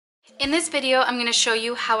In this video, I'm going to show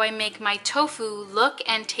you how I make my tofu look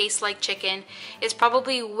and taste like chicken. It's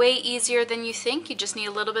probably way easier than you think. You just need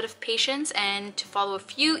a little bit of patience and to follow a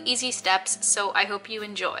few easy steps, so I hope you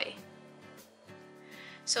enjoy.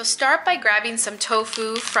 So start by grabbing some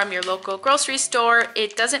tofu from your local grocery store.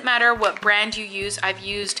 It doesn't matter what brand you use. I've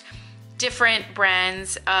used different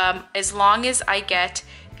brands as long as I get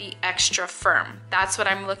the extra firm. That's what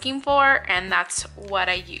I'm looking for, and that's what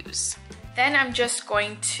I use. Then I'm just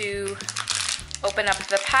going to open up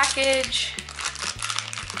the package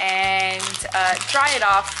and dry it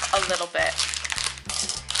off a little bit.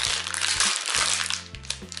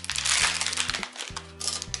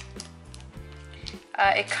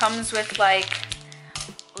 It comes with like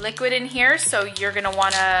liquid in here, so you're gonna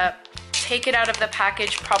wanna take it out of the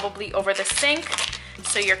package probably over the sink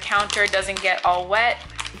so your counter doesn't get all wet.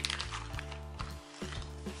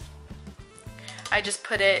 I just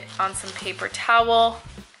put it on some paper towel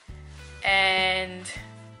and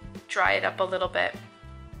dry it up a little bit.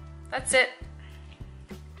 That's it.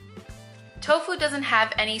 Tofu doesn't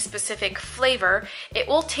have any specific flavor. It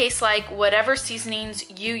will taste like whatever seasonings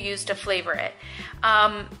you use to flavor it.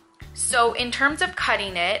 So in terms of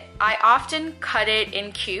cutting it, I often cut it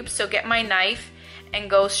in cubes. So get my knife and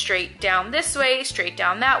go straight down this way, straight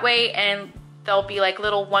down that way, and they'll be like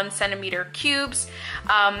little 1 centimeter cubes.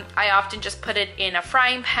 I often just put it in a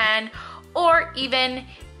frying pan or even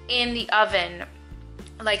in the oven,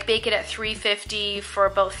 like bake it at 350 for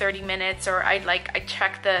about 30 minutes, or I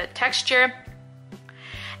check the texture,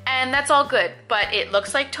 and that's all good. But it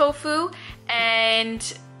looks like tofu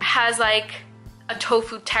and has like a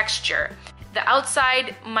tofu texture. The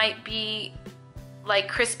outside might be like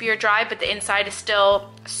crispy or dry, but the inside is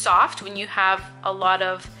still soft when you have a lot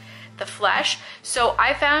of the flesh. So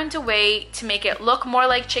I found a way to make it look more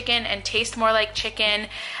like chicken and taste more like chicken.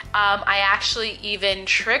 I actually even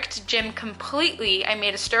tricked Jim completely. I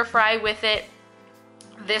made a stir fry with it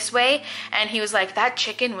this way, and he was like, that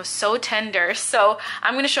chicken was so tender. So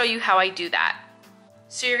I'm gonna show you how I do that.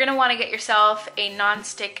 So you're gonna wanna get yourself a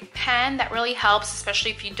non-stick pan. That really helps,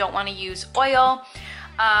 especially if you don't wanna use oil.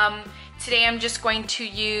 Today I'm just going to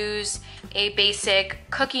use a basic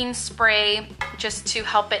cooking spray just to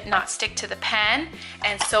help it not stick to the pan,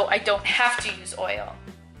 and so I don't have to use oil.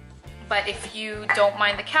 But if you don't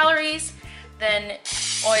mind the calories, then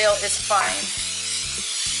oil is fine.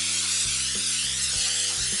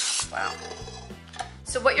 Wow.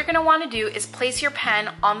 So what you're gonna wanna do is place your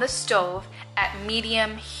pan on the stove at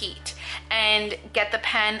medium heat and get the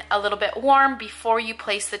pan a little bit warm before you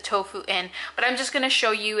place the tofu in. But I'm just gonna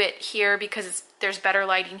show you it here because there's better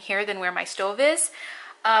lighting here than where my stove is.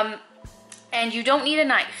 And you don't need a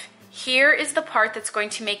knife. Here is the part that's going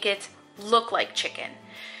to make it look like chicken.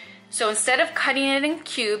 So instead of cutting it in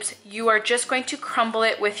cubes, you are just going to crumble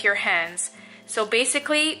it with your hands. So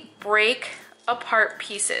basically break apart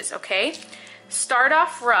pieces, okay? Start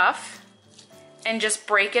off rough and just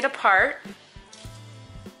break it apart.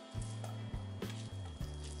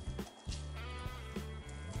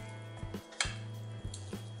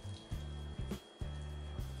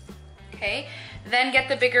 Okay, then get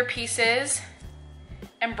the bigger pieces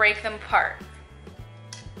and break them apart.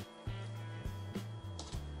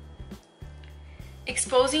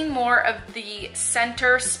 Exposing more of the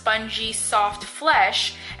center spongy soft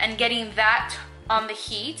flesh and getting that on the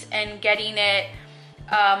heat and getting it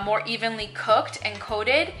more evenly cooked and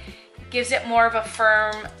coated gives it more of a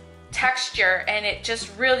firm texture, and it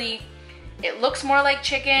just really, it looks more like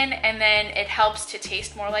chicken, and then it helps to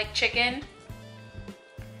taste more like chicken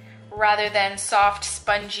rather than soft,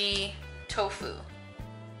 spongy tofu.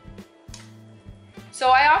 So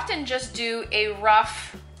I often just do a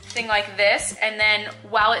rough thing like this, and then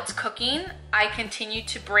while it's cooking, I continue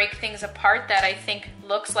to break things apart that I think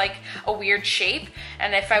looks like a weird shape.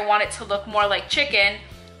 And if I want it to look more like chicken,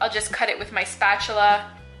 I'll just cut it with my spatula.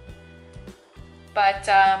 But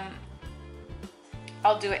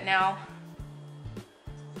I'll do it now.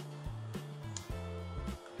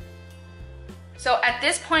 So at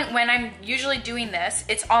this point, when I'm usually doing this,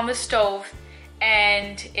 it's on the stove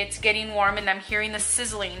and it's getting warm and I'm hearing the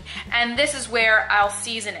sizzling. And this is where I'll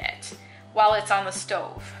season it while it's on the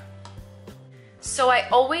stove. So I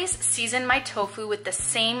always season my tofu with the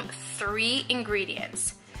same 3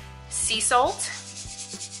 ingredients: sea salt,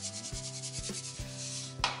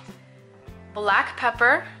 black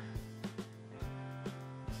pepper,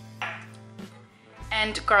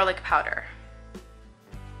 and garlic powder.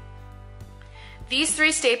 These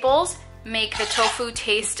 3 staples make the tofu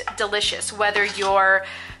taste delicious, whether you're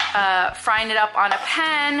frying it up on a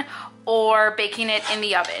pan or baking it in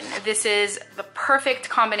the oven. This is the perfect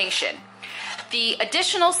combination. The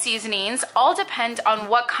additional seasonings all depend on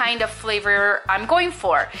what kind of flavor I'm going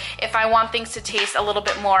for. If I want things to taste a little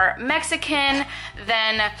bit more Mexican,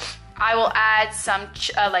 then I will add some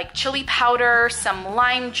like chili powder, some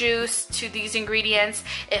lime juice to these ingredients.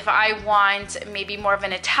 If I want maybe more of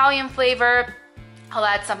an Italian flavor, I'll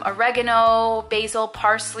add some oregano, basil,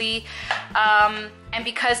 parsley. And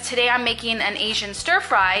because today I'm making an Asian stir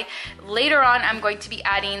fry, later on I'm going to be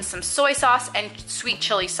adding some soy sauce and sweet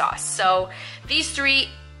chili sauce. So these 3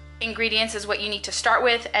 ingredients is what you need to start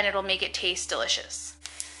with, and it'll make it taste delicious.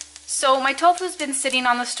 So my tofu's been sitting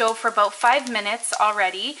on the stove for about 5 minutes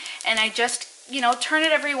already, and I just, turn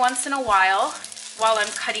it every once in a while I'm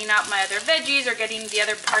cutting out my other veggies or getting the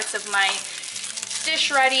other parts of my dish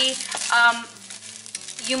ready.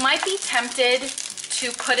 You might be tempted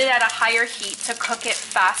to put it at a higher heat to cook it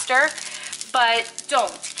faster, but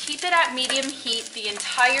don't. Keep it at medium heat the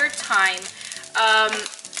entire time.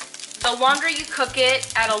 The longer you cook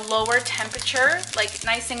it at a lower temperature, like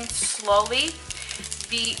nice and slowly,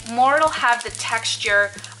 the more it'll have the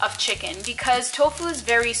texture of chicken, because tofu is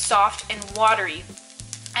very soft and watery.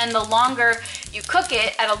 And the longer you cook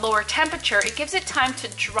it at a lower temperature, it gives it time to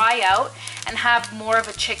dry out and have more of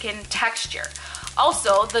a chicken texture.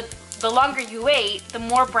 Also, the longer you wait, the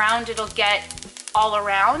more browned it'll get all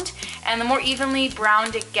around, and the more evenly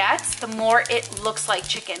browned it gets, the more it looks like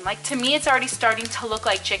chicken. Like, to me, it's already starting to look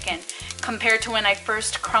like chicken compared to when I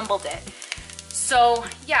first crumbled it. So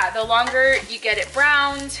yeah, the longer you get it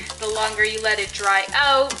browned, the longer you let it dry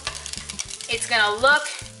out, it's gonna look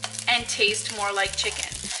and taste more like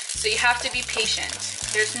chicken. So you have to be patient.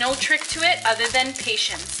 There's no trick to it other than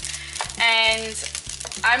patience. And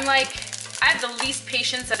I have the least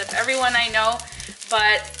patience out of everyone I know,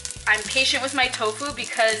 but I'm patient with my tofu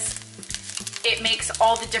because it makes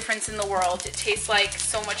all the difference in the world. It tastes like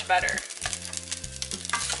so much better.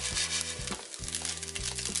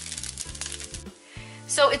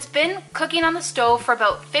 So it's been cooking on the stove for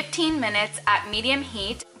about 15 minutes at medium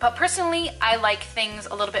heat, but personally I like things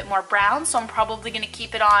a little bit more brown, so I'm probably gonna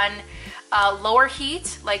keep it on lower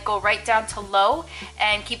heat, like go right down to low,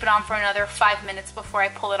 and keep it on for another 5 minutes before I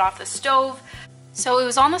pull it off the stove. So it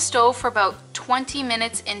was on the stove for about 20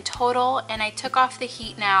 minutes in total, and I took off the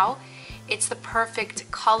heat now. It's the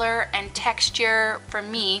perfect color and texture for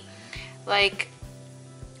me. Like,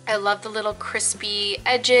 I love the little crispy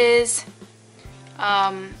edges.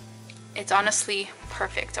 It's honestly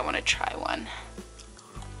perfect. I want to try one.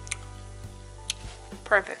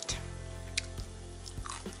 Perfect.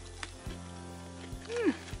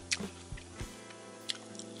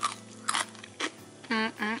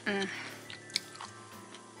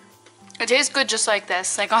 It tastes good just like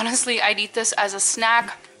this. Like, honestly, I'd eat this as a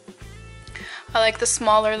snack. I like the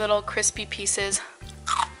smaller little crispy pieces.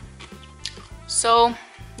 So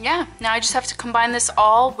yeah, now I just have to combine this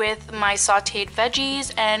all with my sauteed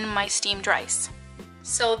veggies and my steamed rice.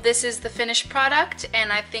 So this is the finished product,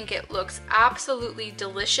 and I think it looks absolutely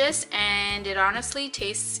delicious, and it honestly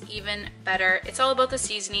tastes even better. It's all about the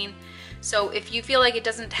seasoning. So if you feel like it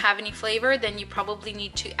doesn't have any flavor, then you probably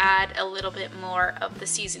need to add a little bit more of the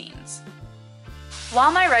seasonings.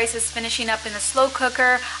 While my rice is finishing up in the slow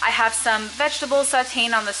cooker, I have some vegetables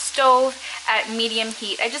sauteing on the stove at medium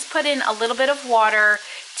heat. I just put in a little bit of water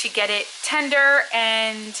to get it tender,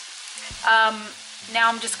 and now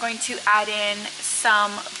I'm just going to add in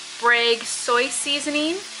some Bragg soy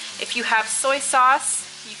seasoning. If you have soy sauce,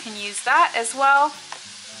 you can use that as well.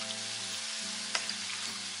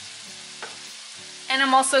 And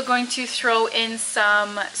I'm also going to throw in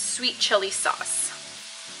some sweet chili sauce.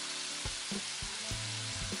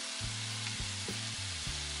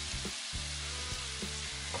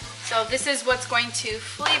 So this is what's going to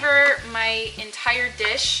flavor my entire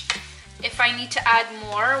dish. If I need to add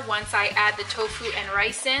more, once I add the tofu and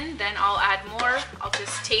rice in, then I'll add more. I'll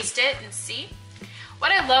just taste it and see.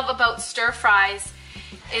 What I love about stir fries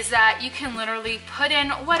is that you can literally put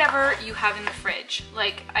in whatever you have in the fridge.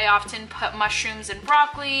 Like, I often put mushrooms and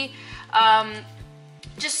broccoli,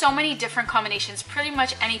 just so many different combinations. Pretty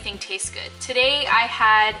much anything tastes good. Today I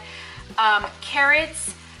had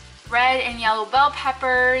carrots, red and yellow bell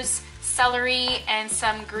peppers, celery, and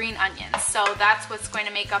some green onions. So that's what's going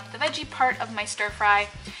to make up the veggie part of my stir fry.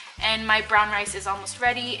 And my brown rice is almost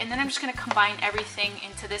ready, and then I'm just going to combine everything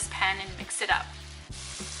into this pan and mix it up.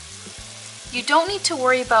 You don't need to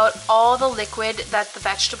worry about all the liquid that the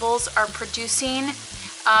vegetables are producing.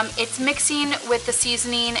 It's mixing with the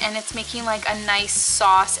seasoning, and it's making like a nice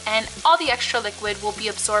sauce, and all the extra liquid will be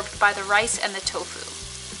absorbed by the rice and the tofu.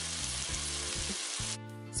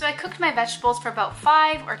 So I cooked my vegetables for about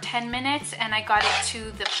 5 or 10 minutes and I got it to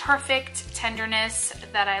the perfect tenderness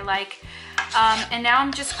that I like. And now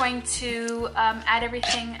I'm just going to add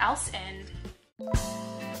everything else in.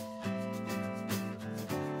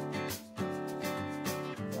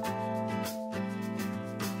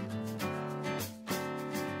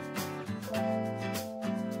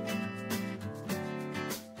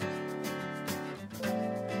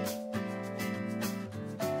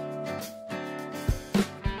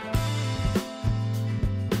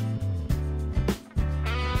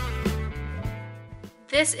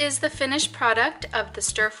 This is the finished product of the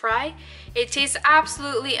stir fry. It tastes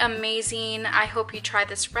absolutely amazing. I hope you try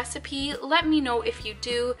this recipe. Let me know if you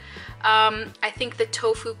do. I think the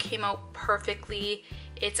tofu came out perfectly.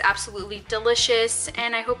 It's absolutely delicious,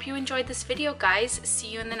 and I hope you enjoyed this video, guys. See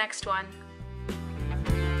you in the next one.